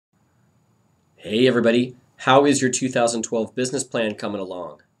Hey everybody, how is your 2012 business plan coming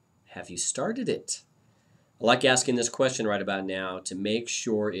along? Have you started it? I like asking this question right about now to make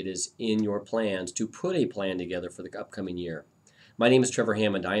sure it is in your plans to put a plan together for the upcoming year. My name is Trevor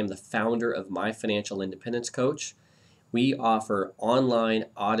Hammond. I am the founder of My Financial Independence Coach. We offer online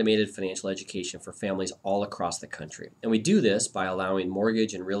automated financial education for families all across the country. And we do this by allowing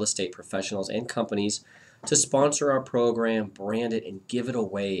mortgage and real estate professionals and companies to sponsor our program, brand it, and give it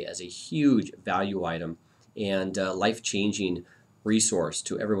away as a huge value item and life-changing resource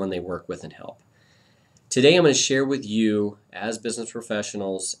to everyone they work with and help. Today I'm going to share with you, as business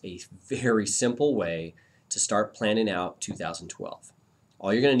professionals, a very simple way to start planning out 2012.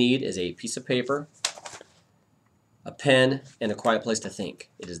 All you're going to need is a piece of paper, a pen, and a quiet place to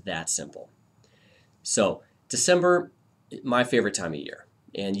think. It is that simple. So, December, my favorite time of year.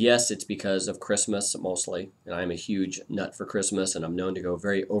 And yes, it's because of Christmas mostly, and I'm a huge nut for Christmas, and I'm known to go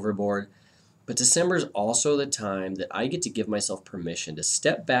very overboard. But December is also the time that I get to give myself permission to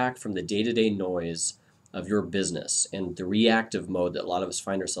step back from the day-to-day noise of your business and the reactive mode that a lot of us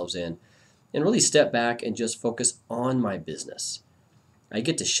find ourselves in, and really step back and just focus on my business. I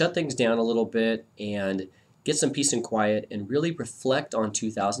get to shut things down a little bit and get some peace and quiet and really reflect on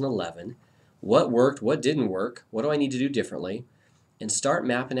 2011. What worked, what didn't work, what do I need to do differently, and start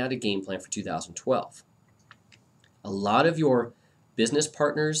mapping out a game plan for 2012. A lot of your business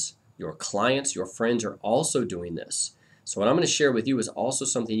partners, your clients, your friends are also doing this. So what I'm going to share with you is also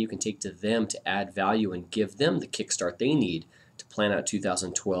something you can take to them to add value and give them the kickstart they need to plan out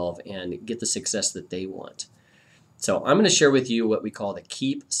 2012 and get the success that they want. So I'm going to share with you what we call the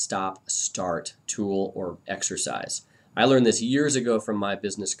Keep, Stop, Start tool or exercise. I learned this years ago from my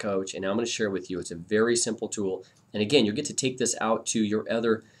business coach, and I'm going to share with you. It's a very simple tool. And again, you'll get to take this out to your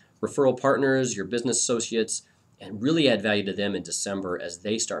other referral partners, your business associates, and really add value to them in December as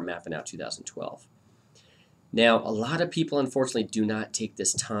they start mapping out 2012. Now, a lot of people, unfortunately, do not take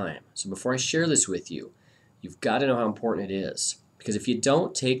this time. So before I share this with you, you've got to know how important it is. Because if you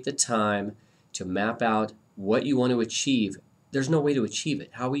don't take the time to map out what you want to achieve, there's no way to achieve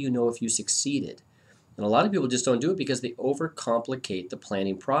it. How will you know if you succeeded? And a lot of people just don't do it because they overcomplicate the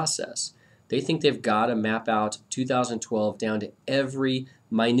planning process. They think they've got to map out 2012 down to every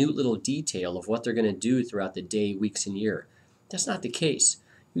minute little detail of what they're going to do throughout the day, weeks, and year. That's not the case.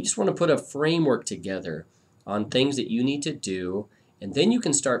 You just want to put a framework together on things that you need to do, and then you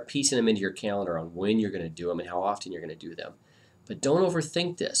can start piecing them into your calendar on when you're going to do them and how often you're going to do them. But don't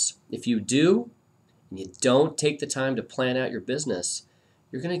overthink this. If you do, and you don't take the time to plan out your business,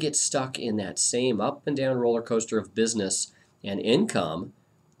 you're going to get stuck in that same up and down roller coaster of business and income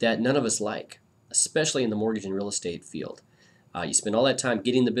that none of us like, especially in the mortgage and real estate field. You spend all that time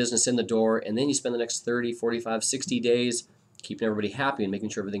getting the business in the door, and then you spend the next 30, 45, 60 days keeping everybody happy and making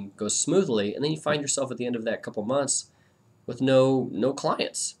sure everything goes smoothly, and then you find yourself at the end of that couple months with no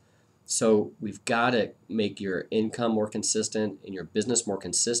clients. So we've got to make your income more consistent and your business more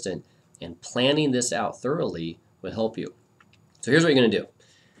consistent, and planning this out thoroughly will help you. So here's what you're going to do.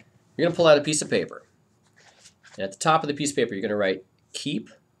 You're going to pull out a piece of paper. And at the top of the piece of paper, you're going to write Keep,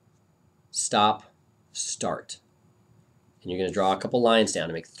 Stop, Start. And you're going to draw a couple lines down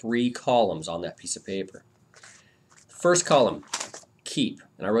to make 3 columns on that piece of paper. The first column, Keep.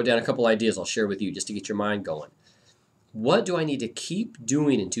 And I wrote down a couple ideas I'll share with you just to get your mind going. What do I need to keep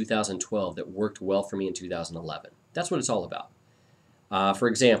doing in 2012 that worked well for me in 2011? That's what it's all about. For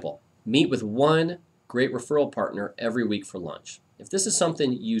example, meet with one great referral partner every week for lunch. If this is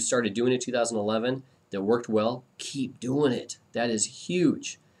something you started doing in 2011 that worked well, keep doing it. That is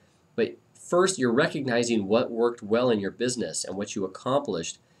huge. But first, you're recognizing what worked well in your business and what you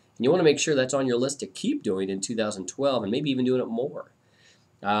accomplished, and you want to make sure that's on your list to keep doing in 2012 and maybe even doing it more.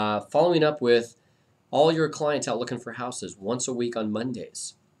 Following up with all your clients out looking for houses once a week on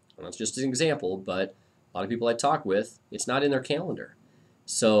Mondays. And that's just an example, but a lot of people I talk with, it's not in their calendar.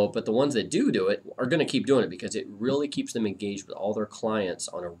 So, but the ones that do it are going to keep doing it because it really keeps them engaged with all their clients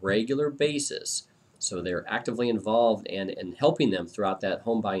on a regular basis. So they're actively involved and helping them throughout that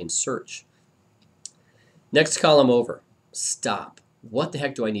home buying search. Next column over, stop. What the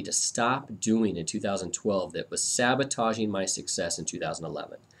heck do I need to stop doing in 2012 that was sabotaging my success in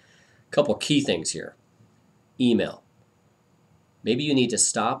 2011? A couple key things here. Email. Maybe you need to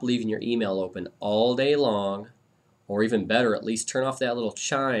stop leaving your email open all day long. Or even better, at least turn off that little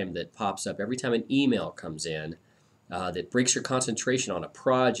chime that pops up every time an email comes in that breaks your concentration on a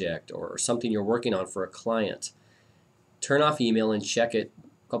project or something you're working on for a client. Turn off email and check it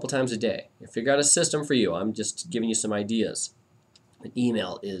a couple times a day. Figure out a system for you. I'm just giving you some ideas. An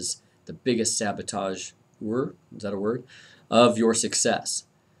email is the biggest sabotage, is that a word, of your success.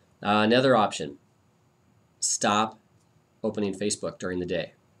 Another option, stop opening Facebook during the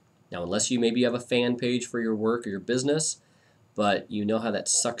day. Now, unless you maybe have a fan page for your work or your business, but you know how that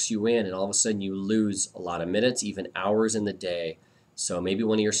sucks you in and all of a sudden you lose a lot of minutes, even hours in the day. So maybe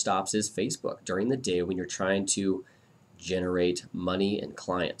one of your stops is Facebook during the day when you're trying to generate money and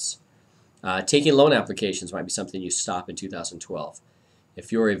clients. Taking loan applications might be something you stop in 2012.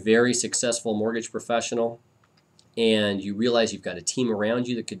 If you're a very successful mortgage professional and you realize you've got a team around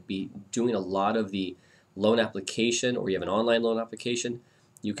you that could be doing a lot of the loan application, or you have an online loan application,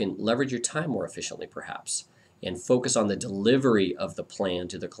 you can leverage your time more efficiently perhaps and focus on the delivery of the plan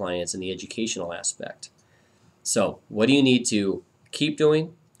to the clients and the educational aspect. So what do you need to keep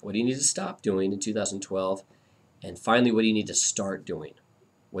doing? What do you need to stop doing in 2012? And finally, what do you need to start doing?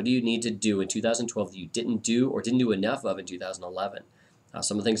 What do you need to do in 2012 that you didn't do or didn't do enough of in 2011?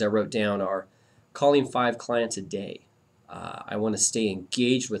 Some of the things I wrote down are calling 5 clients a day. I want to stay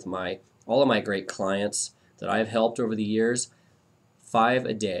engaged with all of my great clients that I've helped over the years, 5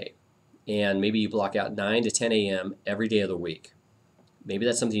 a day. And maybe you block out 9 to 10 a.m. every day of the week. Maybe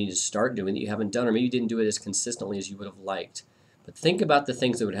that's something you need to start doing that you haven't done, or maybe you didn't do it as consistently as you would have liked. But think about the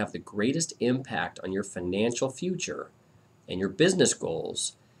things that would have the greatest impact on your financial future and your business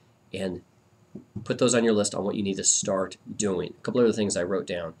goals, and put those on your list on what you need to start doing. A couple other things I wrote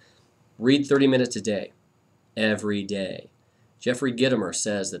down. Read 30 minutes a day, every day. Jeffrey Gitomer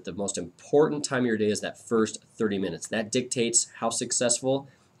says that the most important time of your day is that first 30 minutes. That dictates how successful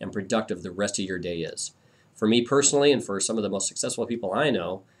and productive the rest of your day is. For me personally, and for some of the most successful people I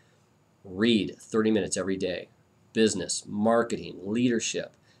know, read 30 minutes every day. Business, marketing,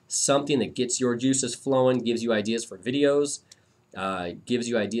 leadership, something that gets your juices flowing, gives you ideas for videos, gives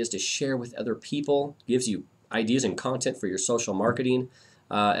you ideas to share with other people, gives you ideas and content for your social marketing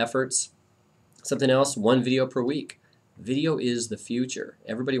efforts. Something else, 1 video per week. Video is the future.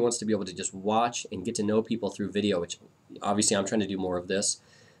 Everybody wants to be able to just watch and get to know people through video, which obviously I'm trying to do more of this.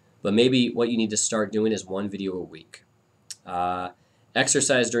 But maybe what you need to start doing is 1 video a week.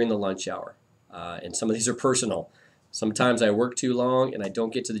 Exercise during the lunch hour. And some of these are personal. Sometimes I work too long and I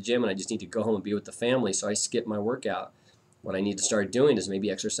don't get to the gym and I just need to go home and be with the family, so I skip my workout. What I need to start doing is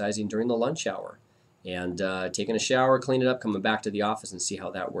maybe exercising during the lunch hour and taking a shower, cleaning up, coming back to the office and see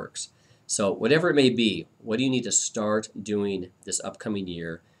how that works. So whatever it may be, what do you need to start doing this upcoming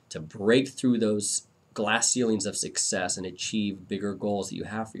year to break through those glass ceilings of success and achieve bigger goals that you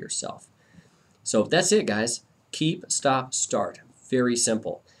have for yourself? So that's it, guys. Keep, stop, start. Very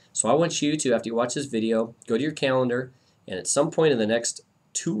simple. So I want you to, after you watch this video, go to your calendar and at some point in the next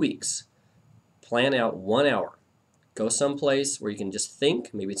 2 weeks, plan out 1 hour. Go someplace where you can just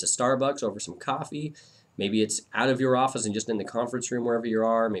think. Maybe it's a Starbucks over some coffee. Maybe it's out of your office and just in the conference room wherever you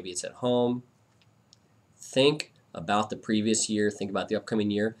are. Maybe it's at home. Think about the previous year. Think about the upcoming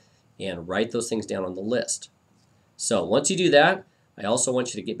year and write those things down on the list. So once you do that, I also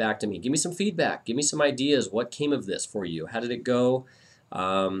want you to get back to me. Give me some feedback. Give me some ideas. What came of this for you? How did it go?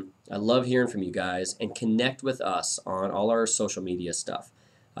 I love hearing from you guys, and connect with us on all our social media stuff.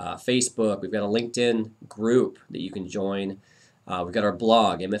 Facebook, we've got a LinkedIn group that you can join. We've got our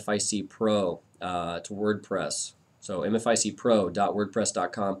blog, MFIC Pro, to WordPress. So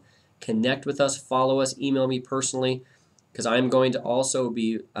mficpro.wordpress.com. Connect with us, follow us, email me personally, because I'm going to also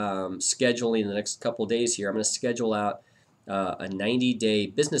be scheduling in the next couple days here. I'm going to schedule out a 90-day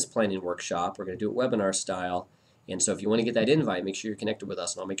business planning workshop. We're going to do it webinar style. And so if you want to get that invite, make sure you're connected with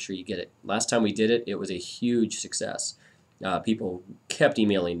us, and I'll make sure you get it. Last time we did it, it was a huge success. People kept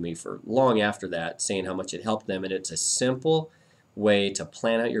emailing me for long after that saying how much it helped them, and it's a simple way to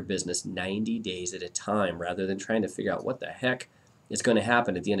plan out your business 90 days at a time rather than trying to figure out what the heck is going to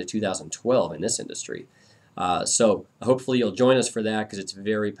happen at the end of 2012 in this industry. So hopefully you'll join us for that because it's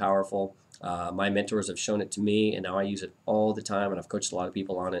very powerful. My mentors have shown it to me, and now I use it all the time, and I've coached a lot of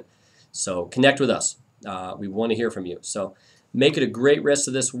people on it. So connect with us. We want to hear from you. So make it a great rest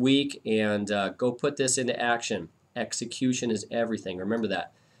of this week, and go put this into action. Execution is everything. Remember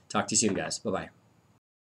that. Talk to you soon, guys. Bye-bye.